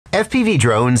FPV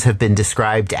drones have been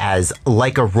described as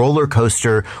like a roller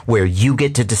coaster where you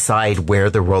get to decide where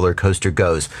the roller coaster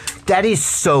goes. That is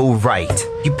so right.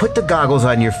 You put the goggles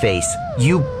on your face,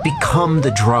 you become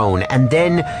the drone, and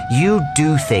then you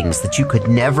do things that you could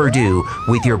never do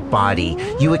with your body.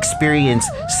 You experience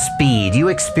speed, you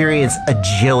experience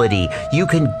agility, you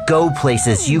can go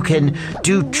places, you can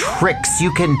do tricks,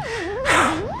 you can...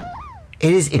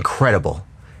 It is incredible.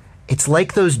 It's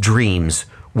like those dreams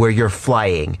where you're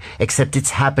flying, except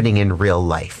it's happening in real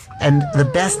life. And the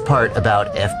best part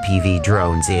about FPV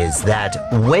drones is that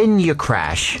when you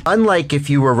crash, unlike if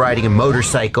you were riding a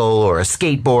motorcycle or a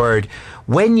skateboard,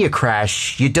 when you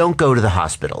crash, you don't go to the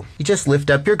hospital. You just lift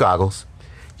up your goggles,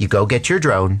 you go get your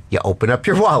drone, you open up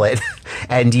your wallet,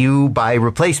 and you buy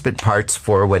replacement parts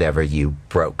for whatever you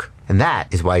broke. And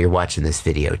that is why you're watching this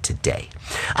video today.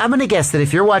 I'm going to guess that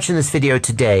if you're watching this video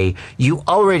today, you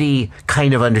already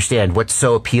kind of understand what's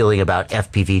so appealing about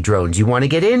FPV drones. You want to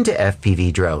get into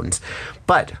FPV drones.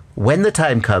 But when the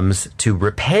time comes to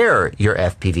repair your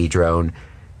FPV drone,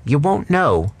 you won't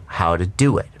know how to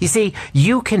do it. You see,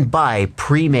 you can buy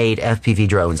pre-made FPV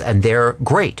drones, and they're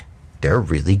great. They're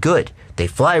really good. They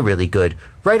fly really good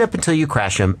right up until you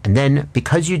crash them. And then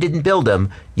because you didn't build them,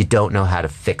 you don't know how to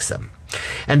fix them.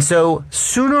 And so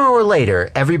sooner or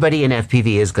later, everybody in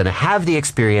FPV is going to have the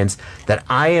experience that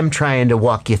I am trying to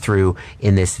walk you through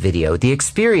in this video. The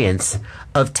experience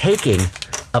of taking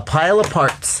a pile of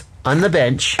parts on the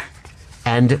bench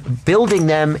and building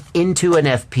them into an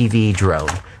FPV drone.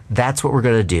 That's what we're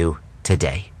going to do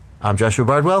today. I'm Joshua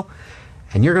Bardwell,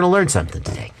 and you're going to learn something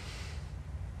today.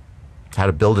 How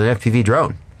to build an FPV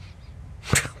drone.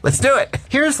 Let's do it.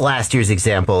 Here's last year's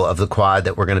example of the quad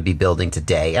that we're going to be building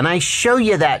today. And I show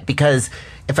you that because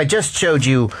if I just showed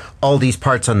you all these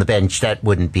parts on the bench, that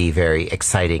wouldn't be very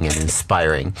exciting and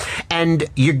inspiring. And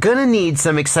you're going to need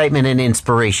some excitement and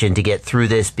inspiration to get through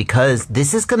this, because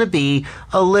this is going to be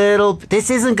this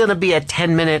isn't going to be a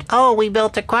 10-minute, oh, we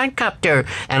built a quadcopter,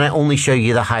 and I only show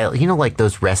you the highlight. You know, like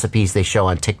those recipes they show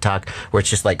on TikTok where it's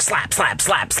just like slap, slap,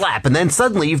 slap, slap, and then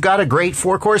suddenly you've got a great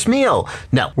 4-course meal.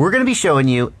 No, we're going to be showing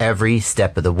you every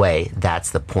step of the way.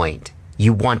 That's the point.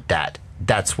 You want that.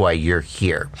 That's why you're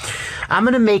here. I'm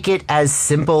going to make it as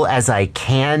simple as I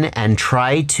can and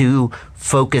try to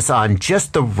focus on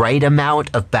just the right amount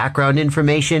of background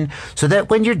information so that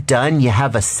when you're done, you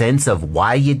have a sense of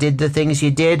why you did the things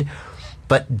you did.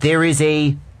 But there is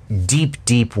a deep,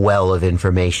 deep well of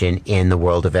information in the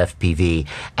world of FPV.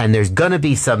 And there's going to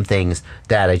be some things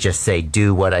that I just say,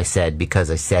 do what I said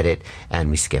because I said it, and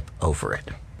we skip over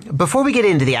it. Before we get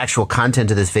into the actual content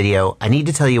of this video, I need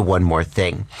to tell you one more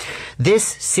thing. This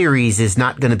series is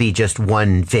not going to be just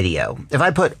one video. If I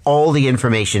put all the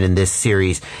information in this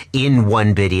series in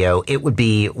one video, it would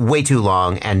be way too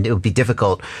long and it would be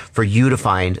difficult for you to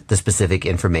find the specific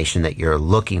information that you're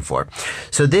looking for.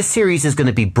 So this series is going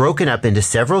to be broken up into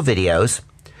several videos.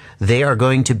 They are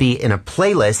going to be in a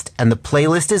playlist, and the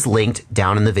playlist is linked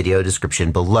down in the video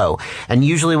description below. And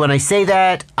usually when I say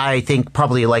that, I think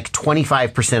probably like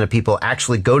 25% of people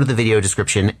actually go to the video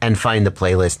description and find the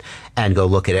playlist and go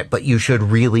look at it. But you should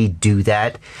really do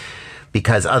that,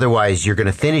 because otherwise you're going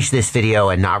to finish this video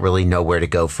and not really know where to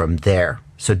go from there.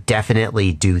 So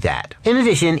definitely do that. In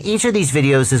addition, each of these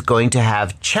videos is going to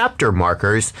have chapter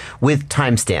markers with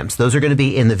timestamps. Those are going to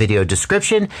be in the video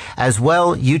description. As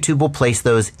well, YouTube will place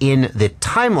those in the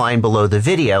timeline below the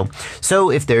video. So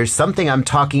if there's something I'm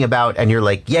talking about and you're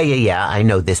like, yeah, I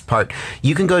know this part,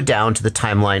 you can go down to the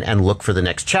timeline and look for the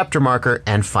next chapter marker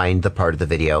and find the part of the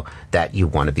video that you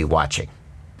want to be watching.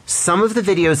 Some of the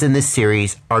videos in this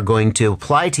series are going to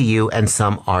apply to you and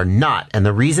some are not. And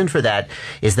the reason for that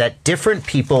is that different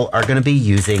people are going to be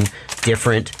using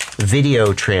different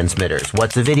video transmitters.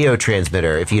 What's a video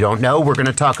transmitter? If you don't know, we're going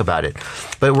to talk about it.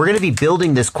 But we're going to be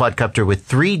building this quadcopter with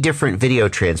 3 different video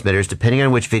transmitters, depending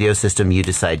on which video system you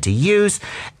decide to use.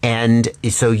 And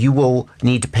so you will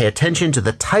need to pay attention to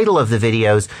the title of the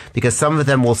videos, because some of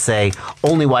them will say,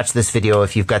 only watch this video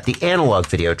if you've got the analog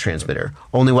video transmitter.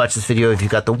 Only watch this video if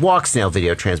you've got the walk snail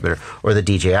video transmitter or the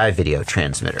DJI video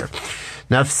transmitter.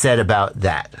 Enough said about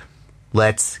that.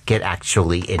 Let's get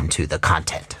actually into the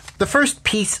content. The first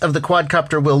piece of the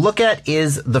quadcopter we'll look at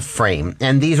is the frame.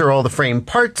 And these are all the frame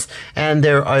parts. And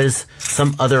there is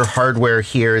some other hardware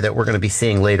here that we're going to be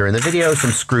seeing later in the video,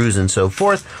 some screws and so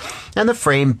forth. And the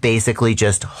frame basically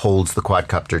just holds the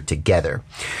quadcopter together.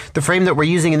 The frame that we're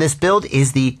using in this build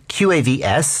is the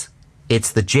QAV-S.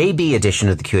 It's the JB edition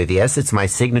of the QAVS. It's my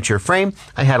signature frame.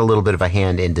 I had a little bit of a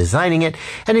hand in designing it.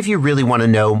 And if you really want to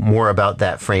know more about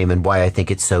that frame and why I think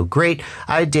it's so great,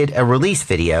 I did a release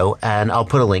video, and I'll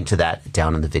put a link to that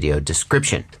down in the video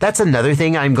description. That's another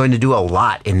thing I'm going to do a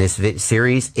lot in this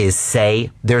series is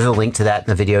say there's a link to that in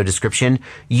the video description.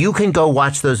 You can go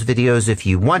watch those videos if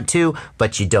you want to,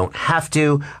 but you don't have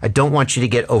to. I don't want you to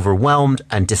get overwhelmed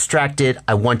and distracted.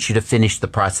 I want you to finish the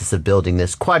process of building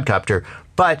this quadcopter.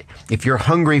 But if you're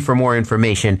hungry for more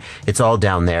information, it's all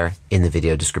down there in the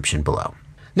video description below.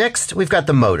 Next, we've got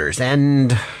the motors,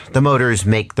 and the motors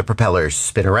make the propellers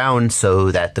spin around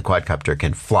so that the quadcopter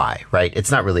can fly, right?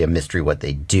 It's not really a mystery what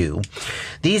they do.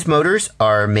 These motors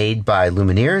are made by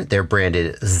Lumineer. They're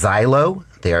branded Xylo.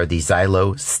 They are the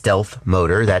Xylo Stealth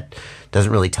motor. That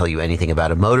doesn't really tell you anything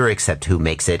about a motor except who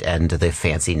makes it and the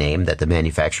fancy name that the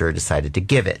manufacturer decided to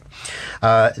give it.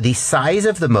 The size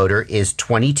of the motor is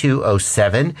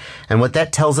 2207, and what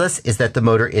that tells us is that the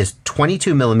motor is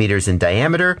 22 millimeters in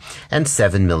diameter and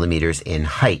 7 millimeters in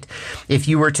height. If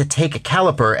you were to take a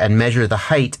caliper and measure the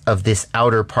height of this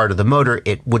outer part of the motor,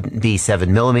 it wouldn't be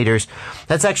 7 millimeters.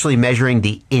 That's actually measuring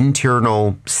the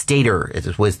internal stator,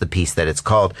 it was the piece that it's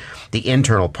called, the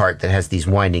internal part that has these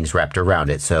windings wrapped around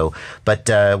it.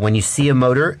 But when you see a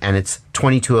motor and it's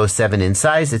 2207 in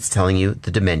size, it's telling you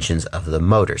the dimensions of the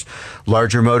motors.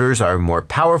 Larger motors are more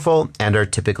powerful and are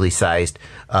typically sized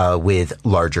with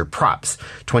larger props.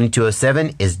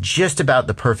 2207 is just about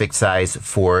the perfect size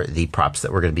for the props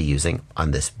that we're going to be using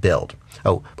on this build.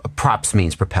 Oh, props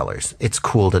means propellers. It's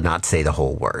cool to not say the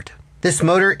whole word. This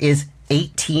motor is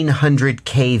 1800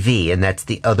 kV, and that's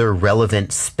the other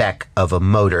relevant spec of a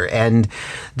motor. And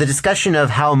the discussion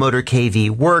of how motor kV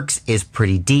works is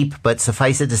pretty deep, but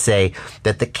suffice it to say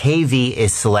that the kV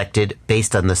is selected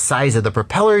based on the size of the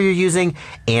propeller you're using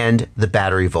and the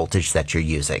battery voltage that you're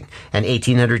using. And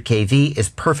 1800 kV is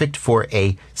perfect for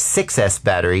a 6S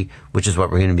battery, which is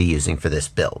what we're going to be using for this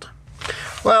build.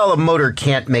 Well, a motor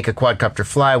can't make a quadcopter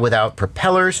fly without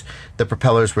propellers. The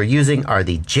propellers we're using are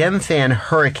the Gemfan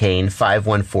Hurricane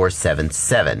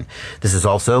 51477. This is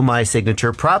also my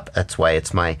signature prop. That's why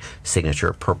it's my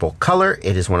signature purple color.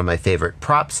 It is one of my favorite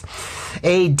props.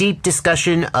 A deep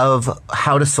discussion of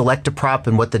how to select a prop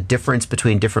and what the difference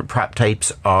between different prop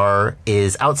types are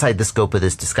is outside the scope of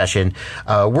this discussion.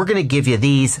 We're going to give you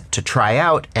these to try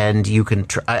out, and you can.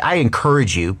 I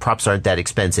encourage you. Props aren't that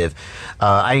expensive.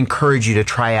 I encourage you to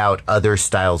try out other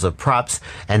styles of props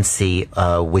and see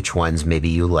which ones maybe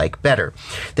you like better.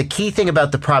 The key thing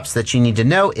about the props that you need to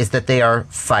know is that they are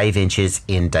 5 inches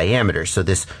in diameter. So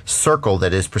this circle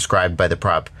that is prescribed by the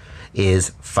prop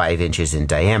is 5 inches in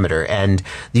diameter, and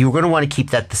you're going to want to keep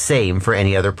that the same for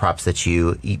any other props that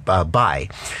you buy.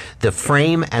 The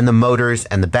frame and the motors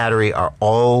and the battery are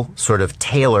all sort of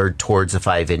tailored towards a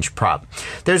 5-inch prop.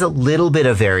 There's a little bit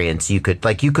of variance. You could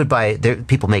buy,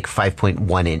 people make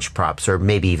 5.1 inch props, or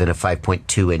maybe even a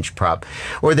 5.2 inch prop,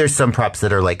 or there's some props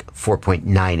that are like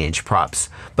 4.9 inch props,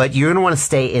 but you're going to want to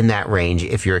stay in that range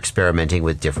if you're experimenting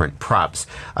with different props.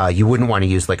 You wouldn't want to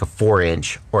use like a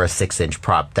 4-inch or a 6-inch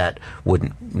prop. That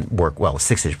wouldn't work well. A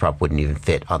 6-inch prop wouldn't even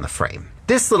fit on the frame.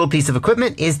 This little piece of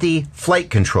equipment is the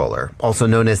flight controller, also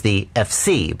known as the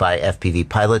FC by FPV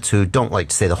pilots who don't like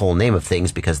to say the whole name of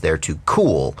things because they're too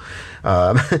cool.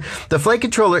 The flight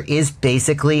controller is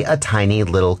basically a tiny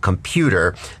little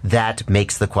computer that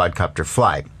makes the quadcopter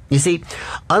fly. You see,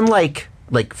 unlike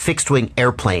fixed-wing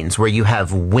airplanes where you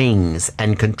have wings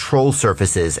and control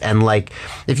surfaces, and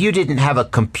if you didn't have a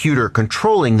computer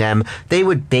controlling them, they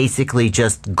would basically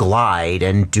just glide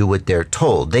and do what they're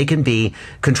told. They can be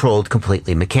controlled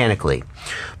completely mechanically.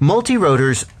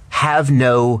 Multirotors have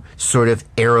no sort of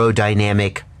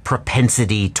aerodynamic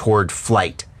propensity toward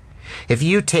flight. If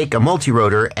you take a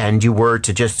multirotor and you were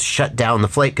to just shut down the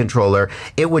flight controller,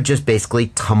 it would just basically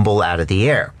tumble out of the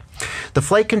air. The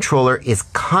flight controller is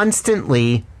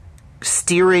constantly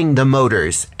steering the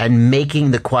motors and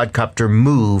making the quadcopter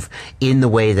move in the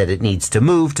way that it needs to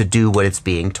move to do what it's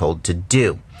being told to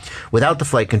do. Without the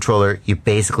flight controller, you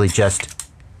basically just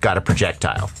got a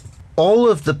projectile. All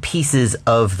of the pieces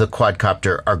of the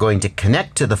quadcopter are going to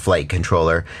connect to the flight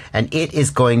controller, and it is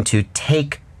going to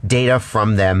take data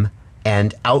from them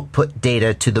and output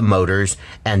data to the motors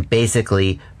and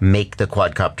basically make the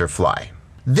quadcopter fly.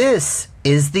 This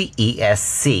is the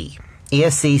ESC.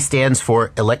 ESC stands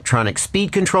for Electronic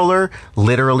Speed Controller.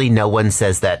 Literally, no one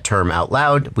says that term out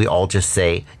loud. We all just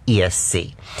say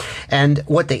ESC. And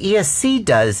what the ESC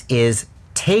does is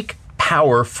take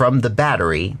power from the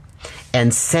battery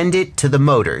and send it to the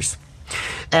motors.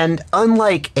 And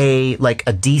unlike a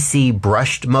DC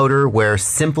brushed motor where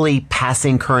simply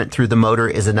passing current through the motor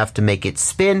is enough to make it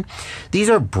spin, these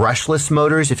are brushless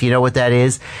motors, if you know what that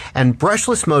is. And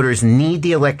brushless motors need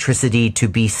the electricity to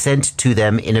be sent to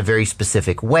them in a very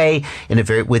specific way,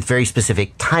 with very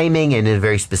specific timing and in a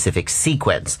very specific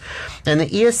sequence. And the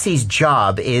ESC's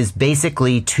job is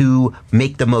basically to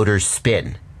make the motors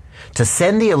spin, to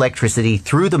send the electricity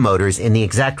through the motors in the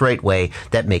exact right way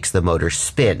that makes the motors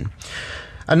spin.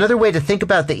 Another way to think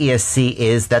about the ESC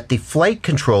is that the flight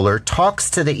controller talks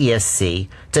to the ESC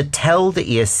to tell the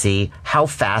ESC how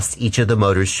fast each of the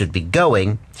motors should be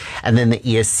going, and then the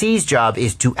ESC's job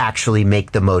is to actually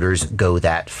make the motors go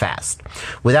that fast.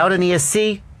 Without an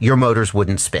ESC, your motors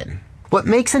wouldn't spin. What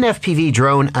makes an FPV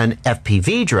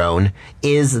drone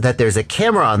is that there's a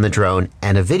camera on the drone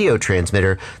and a video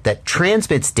transmitter that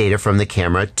transmits data from the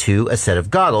camera to a set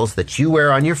of goggles that you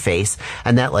wear on your face,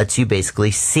 and that lets you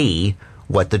basically see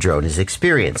what the drone is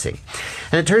experiencing.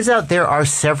 And it turns out there are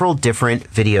several different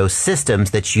video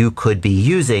systems that you could be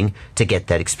using to get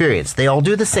that experience. They all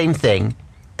do the same thing.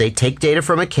 They take data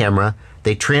from a camera,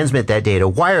 they transmit that data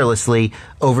wirelessly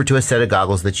over to a set of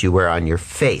goggles that you wear on your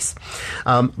face.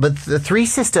 But the three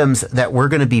systems that we're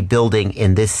going to be building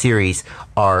in this series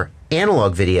are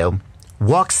analog video,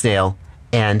 walk snail,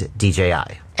 and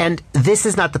DJI. And this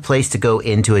is not the place to go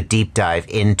into a deep dive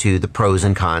into the pros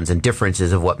and cons and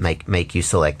differences of what make you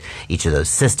select each of those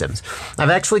systems. I've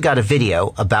actually got a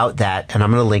video about that, and I'm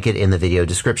going to link it in the video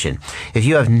description. If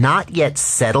you have not yet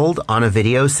settled on a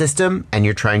video system and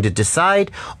you're trying to decide,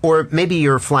 or maybe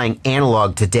you're flying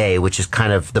analog today, which is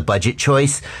kind of the budget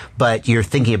choice, but you're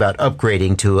thinking about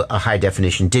upgrading to a high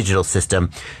definition digital system,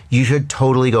 you should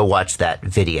totally go watch that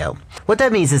video. What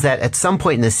that means is that at some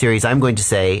point in this series, I'm going to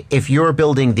say, if you're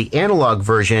building the analog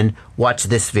version, watch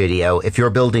this video. If you're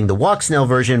building the walk snail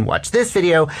version, watch this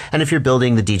video. And if you're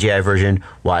building the DJI version,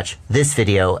 watch this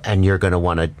video. And you're going to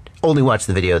want to only watch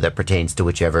the video that pertains to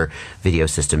whichever video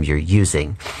system you're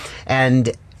using.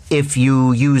 And if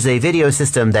you use a video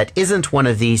system that isn't one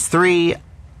of these three,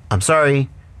 I'm sorry,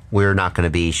 we're not going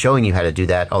to be showing you how to do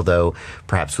that, although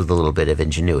perhaps with a little bit of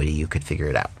ingenuity, you could figure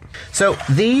it out. So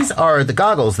these are the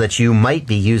goggles that you might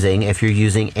be using if you're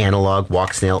using analog,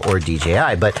 walk snail, or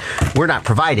DJI, but we're not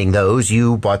providing those.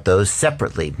 You bought those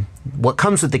separately. What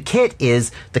comes with the kit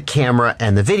is the camera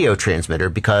and the video transmitter,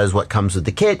 because what comes with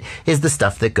the kit is the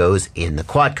stuff that goes in the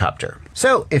quadcopter.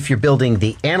 So if you're building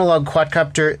the analog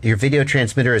quadcopter, your video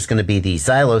transmitter is going to be the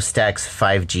Zylostax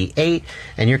 5G8,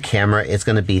 and your camera is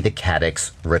going to be the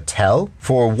Caddx Ratel.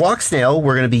 For walk snail,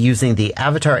 we're going to be using the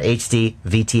Avatar HD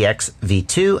VTX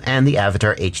V2 and the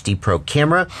Avatar HD Pro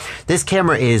camera. This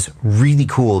camera is really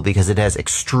cool because it has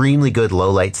extremely good low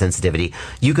light sensitivity.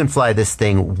 You can fly this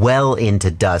thing well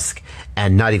into dusk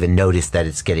and not even notice that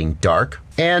it's getting dark.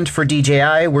 And for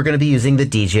DJI, we're going to be using the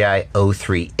DJI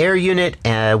O3 Air unit,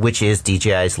 which is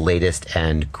DJI's latest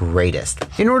and greatest.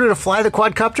 In order to fly the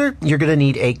quadcopter, you're going to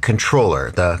need a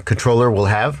controller. The controller will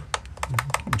have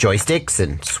joysticks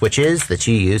and switches that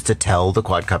you use to tell the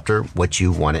quadcopter what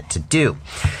you want it to do.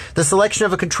 The selection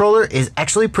of a controller is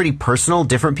actually pretty personal.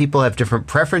 Different people have different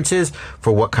preferences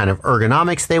for what kind of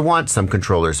ergonomics they want. Some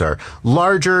controllers are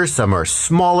larger, some are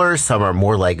smaller, some are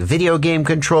more like video game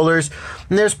controllers.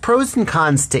 And there's pros and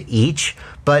cons to each,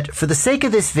 but for the sake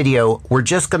of this video, we're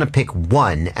just going to pick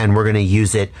one and we're going to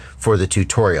use it for the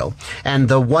tutorial. And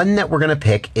the one that we're going to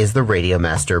pick is the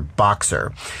Radiomaster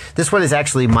Boxer. This one is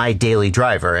actually my daily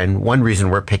driver, and one reason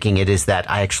we're picking it is that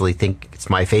I actually think it's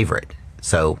my favorite.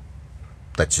 So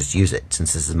let's just use it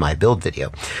since this is my build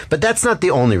video. But that's not the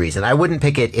only reason. I wouldn't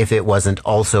pick it if it wasn't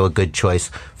also a good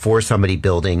choice for somebody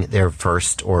building their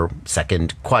first or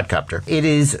second quadcopter. It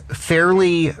is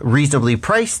fairly reasonably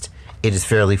priced. It is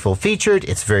fairly full-featured,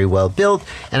 it's very well built,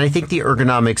 and I think the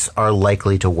ergonomics are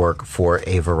likely to work for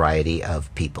a variety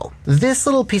of people. This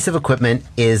little piece of equipment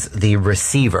is the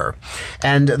receiver,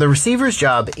 and the receiver's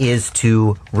job is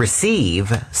to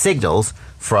receive signals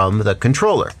from the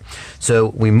controller. So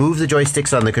we move the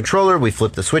joysticks on the controller, we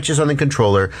flip the switches on the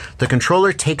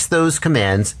controller takes those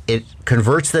commands, it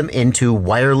converts them into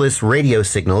wireless radio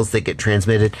signals that get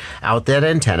transmitted out that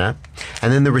antenna,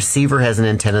 and then the receiver has an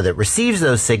antenna that receives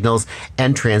those signals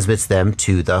and transmits them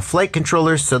to the flight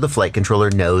controller, so the flight controller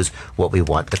knows what we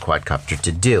want the quadcopter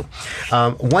to do.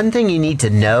 One thing you need to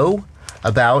know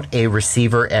about a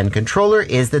receiver and controller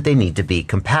is that they need to be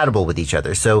compatible with each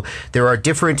other. So there are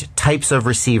different types of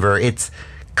receiver. It's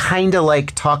kind of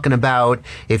like talking about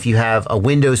if you have a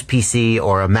Windows PC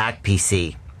or a Mac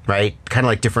PC. right? Kind of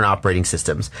like different operating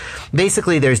systems.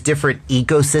 Basically, there's different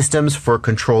ecosystems for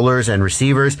controllers and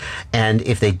receivers, and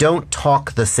if they don't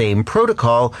talk the same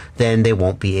protocol, then they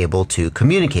won't be able to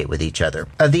communicate with each other.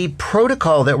 The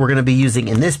protocol that we're going to be using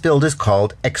in this build is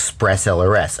called Express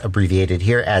LRS, abbreviated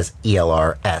here as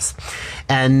ELRS.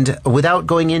 And without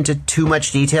going into too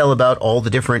much detail about all the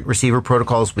different receiver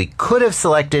protocols we could have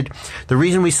selected, the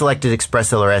reason we selected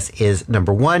Express LRS is,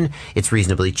 number one, it's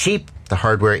reasonably cheap. The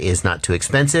hardware is not too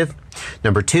expensive.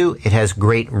 Number two, it has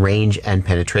great range and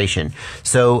penetration.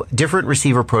 So different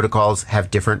receiver protocols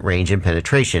have different range and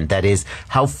penetration. That is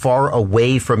how far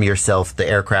away from yourself the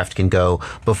aircraft can go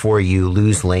before you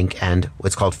lose link and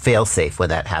what's called fail-safe. When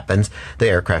that happens, the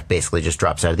aircraft basically just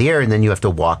drops out of the air and then you have to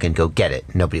walk and go get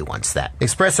it. Nobody wants that.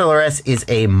 Express LRS is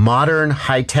a modern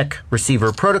high-tech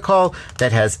receiver protocol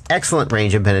that has excellent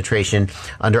range and penetration.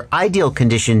 Under ideal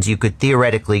conditions, you could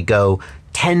theoretically go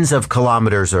tens of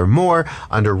kilometers or more.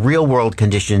 Under real world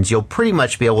conditions, you'll pretty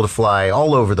much be able to fly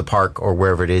all over the park or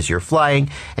wherever it is you're flying,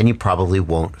 and you probably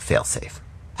won't fail safe.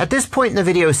 At this point in the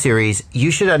video series,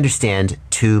 you should understand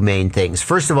two main things.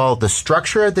 First of all, the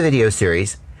structure of the video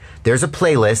series. There's a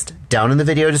playlist down in the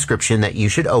video description that you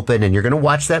should open, and you're going to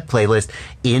watch that playlist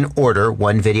in order,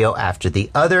 one video after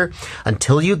the other,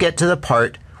 until you get to the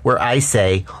part where I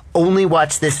say, only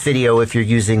watch this video if you're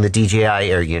using the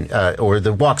DJI or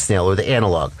the walk snail or the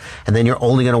analog. And then you're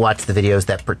only going to watch the videos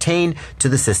that pertain to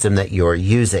the system that you're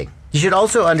using. You should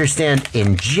also understand,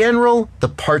 in general, the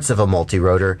parts of a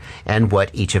multirotor and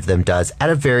what each of them does at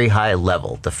a very high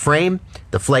level. The frame,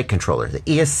 the flight controller, the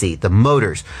ESC, the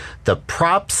motors, the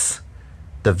props,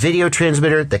 the video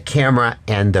transmitter, the camera,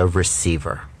 and the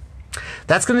receiver.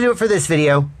 That's going to do it for this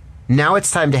video. Now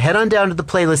it's time to head on down to the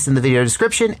playlist in the video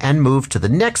description and move to the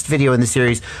next video in the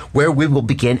series where we will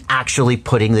begin actually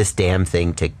putting this damn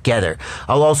thing together.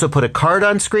 I'll also put a card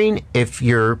on screen. If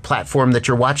your platform that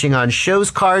you're watching on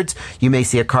shows cards, you may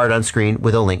see a card on screen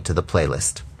with a link to the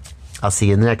playlist. I'll see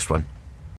you in the next one.